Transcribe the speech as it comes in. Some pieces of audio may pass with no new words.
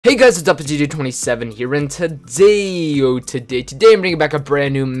guys, what's up? It's IsTJ27 here, and today I'm bringing back a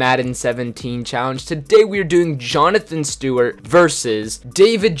brand new Madden 17 challenge. Today we are doing Jonathan Stewart versus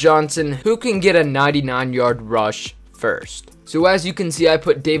David Johnson, who can get a 99-yard rush first. So as you can see, I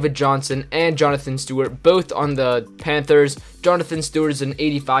put David Johnson and Jonathan Stewart both on the Panthers. Jonathan Stewart is an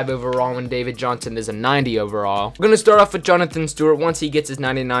 85 overall and David Johnson is a 90 overall. We're going to start off with Jonathan Stewart. Once he gets his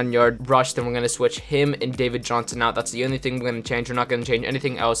 99-yard rush, then we're going to switch him and David Johnson out. That's the only thing we're going to change. We're not going to change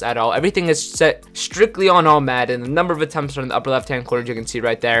anything else at all. Everything is set strictly on all Madden. The number of attempts are in the upper left-hand corner, you can see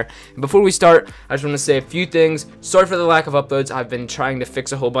right there. And before we start, I just want to say a few things. Sorry for the lack of uploads. I've been trying to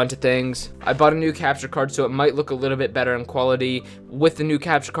fix a whole bunch of things. I bought a new capture card, so it might look a little bit better in quality. With the new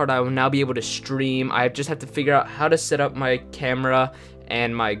capture card, I will now be able to stream. I just have to figure out how to set up my camera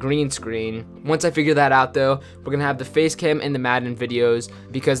and my green screen. Once I figure that out though, we're gonna have the face cam in the Madden videos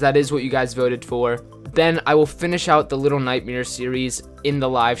because that is what you guys voted for. Then I will finish out the Little Nightmare series in the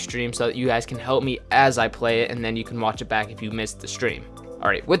live stream so that you guys can help me as I play it, and then you can watch it back if you missed the stream.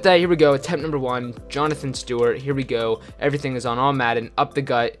 Alright, with that, here we go. Attempt number 1, Jonathan Stewart. Here we go. Everything is on all Madden. Up the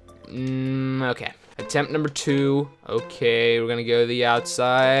gut. Okay. Attempt number 2. Okay, we're gonna go to the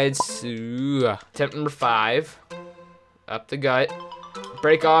outside. Attempt number 5. Up the gut.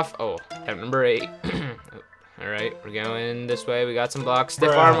 Break off. Oh, attempt number 8. Alright, we're going this way. We got some blocks.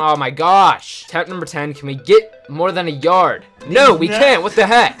 Stiff arm. Oh my gosh. Attempt number 10. Can we get more than a yard? No, we can't. What the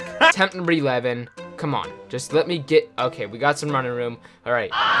heck? Attempt number 11. Come on. Just let me get... Okay, we got some running room.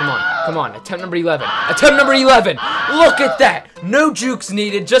 Alright, come on. Come on. Attempt number 11. Attempt number 11. Look at that. No jukes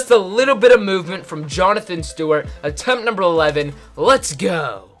needed. Just a little bit of movement from Jonathan Stewart. Attempt number 11. Let's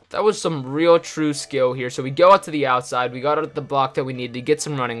go. That was some real true skill here. So we go out to the outside. We got out the block that we needed to get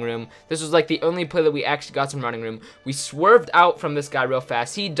some running room. This was like the only play that we actually got some running room. We swerved out from this guy real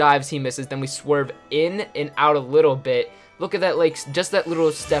fast. He dives, he misses. Then we swerve in and out a little bit. Look at that, like, just that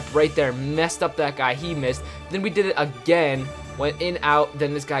little step right there. Messed up that guy. He missed. Then we did it again. Went in, out.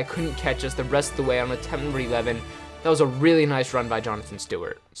 Then this guy couldn't catch us the rest of the way on attempt number 11. That was a really nice run by Jonathan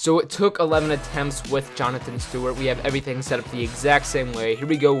Stewart. So it took 11 attempts with Jonathan Stewart. We have everything set up the exact same way. Here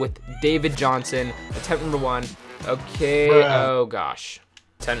we go with David Johnson. Attempt number 1. Okay. Oh, gosh.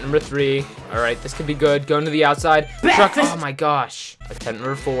 Attempt number 3. All right, this could be good. Going to the outside. Truck. Oh, my gosh. Attempt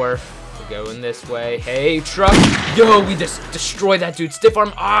number 4. We're going this way. Hey, truck. Yo, we just destroyed that dude. Stiff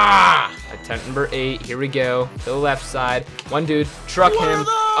arm. Ah! Attempt number 8. Here we go. To the left side. One dude. Truck him.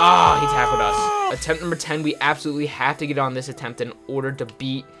 Ah, he tackled us. Attempt number 10. We absolutely have to get on this attempt in order to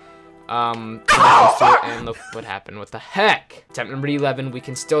beat and look what happened. What the heck? Attempt number 11. We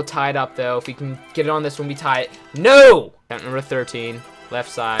can still tie it up though. If we can get it on this one, we tie it. No! Attempt number 13. Left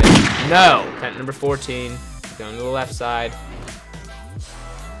side. No! Attempt number 14. Going to the left side.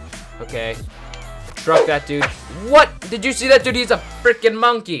 Okay. Truck that dude. What? Did you see that dude? He's a freaking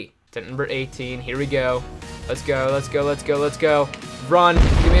monkey. Attempt number 18. Here we go. Let's go. Let's go. Let's go. Let's go. Run.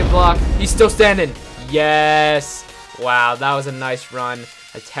 Give me a block. He's still standing. Yes. Wow, that was a nice run.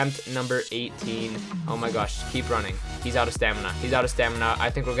 Attempt number 18. Oh my gosh. Keep running. He's out of stamina. He's out of stamina. I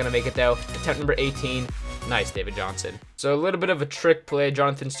think we're going to make it though. Attempt number 18. Nice, David Johnson. So a little bit of a trick play.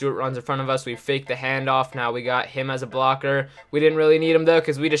 Jonathan Stewart runs in front of us. We faked the handoff. Now we got him as a blocker. We didn't really need him though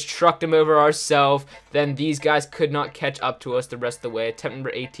because we just trucked him over ourselves. Then these guys could not catch up to us the rest of the way. Attempt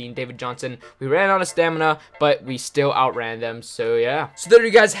number 18, David Johnson. We ran out of stamina, but we still outran them. So yeah. So there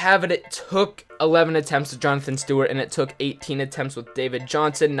you guys have it. It took 11 attempts with Jonathan Stewart and it took 18 attempts with David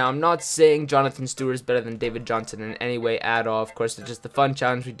Johnson. Now I'm not saying Jonathan Stewart is better than David Johnson in any way at all. Of course, it's just a fun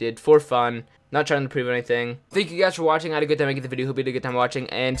challenge we did for fun. Not trying to prove anything. Thank you guys for watching. I had a good time making the video. Hope you had a good time watching.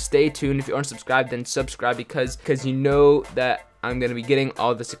 And stay tuned. If you aren't subscribed, then subscribe because you know that I'm going to be getting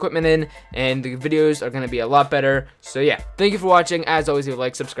all this equipment in. And the videos are going to be a lot better. So yeah. Thank you for watching. As always, leave a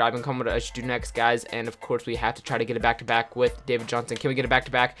like, subscribe, and comment what I should do next, guys. And of course, we have to try to get a back-to-back with David Johnson. Can we get a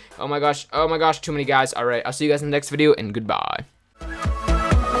back-to-back? Oh my gosh. Oh my gosh. Too many guys. Alright. I'll see you guys in the next video. And goodbye.